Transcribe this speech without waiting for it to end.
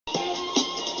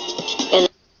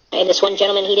had this one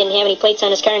gentleman, he didn't have any plates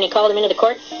on his car, and he called him into the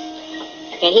court.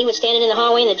 And he was standing in the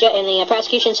hallway, and the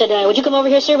prosecution said, would you come over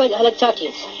here, sir? I'd like to talk to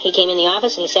you. He came in the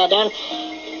office, and he sat down.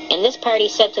 And this party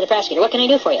said to the prosecutor, what can I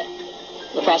do for you?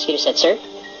 The prosecutor said, sir?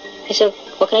 He said,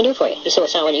 what can I do for you? He said, well,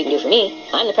 it's not what you can do for me.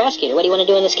 I'm the prosecutor. What do you want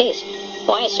to do in this case?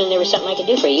 Well, I assumed there was something I could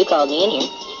do for you. You called me in here.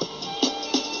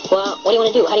 Well, what do you want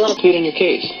to do? How do you want to plead in your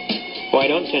case? Well, I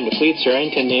don't intend to plead, sir. I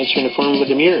intend to answer in the form of a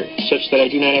demure, such that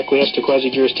I do not acquiesce to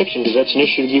quasi-jurisdiction, because that's an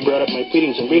issue that you brought up in my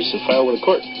pleadings and briefs and filed with the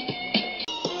court.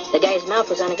 The guy's mouth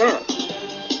was on the ground.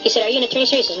 He said, are you an attorney,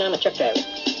 sir? He says, no, I'm a truck driver.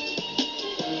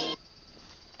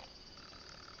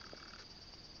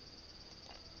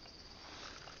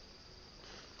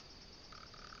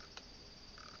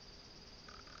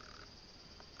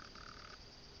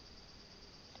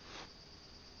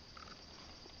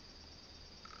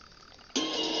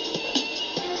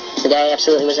 The guy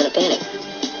absolutely was in a panic.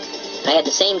 I had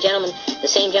the same gentleman,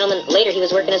 later he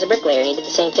was working as a bricklayer, and he did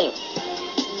the same thing.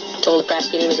 Told the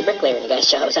prosecutor he was a bricklayer, and the guy's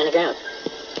jaw was on the ground.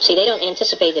 See, they don't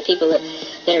anticipate that people that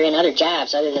are in other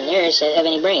jobs other than theirs have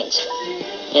any brains.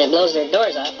 And it blows their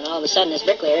doors off, and all of a sudden this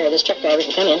bricklayer or this truck driver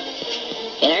can come in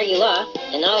and argue law,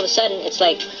 and all of a sudden it's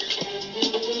like,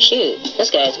 shoot,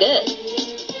 this guy's good.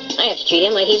 I have to treat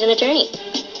him like he's an attorney.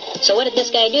 So what did this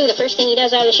guy do? The first thing he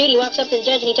does out of the chute, he walks up to the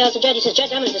judge and he tells the judge, he says,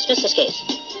 Judge, I'm going to dismiss this case.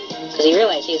 Because he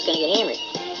realized he was going to get hammered.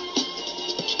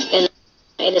 And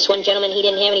I had this one gentleman, he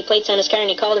didn't have any plates on his car, and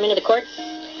he called him into the court.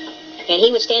 And he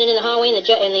was standing in the hallway, and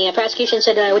the prosecution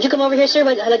said, would you come over here, sir?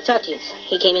 I'd like to talk to you.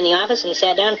 He came in the office, and he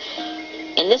sat down.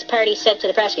 And this party said to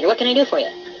the prosecutor, what can I do for you?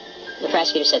 The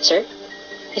prosecutor said, sir?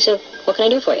 He said, what can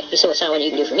I do for you? He said, well, it's not what you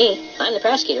can do for me. I'm the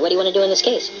prosecutor. What do you want to do in this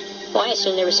case? Well, I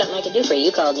assumed there was something I could do for you.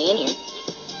 You called me in here.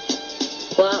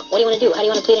 Well, what do you want to do? How do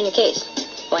you want to plead in your case?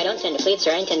 Well, I don't intend to plead,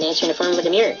 sir. I intend to answer in the form of a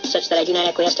demure, such that I do not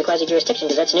acquiesce to quasi-jurisdiction,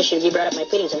 because that's an issue that you brought up in my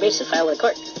pleadings and briefs and filed with the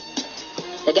court.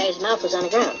 The guy's mouth was on the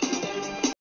ground.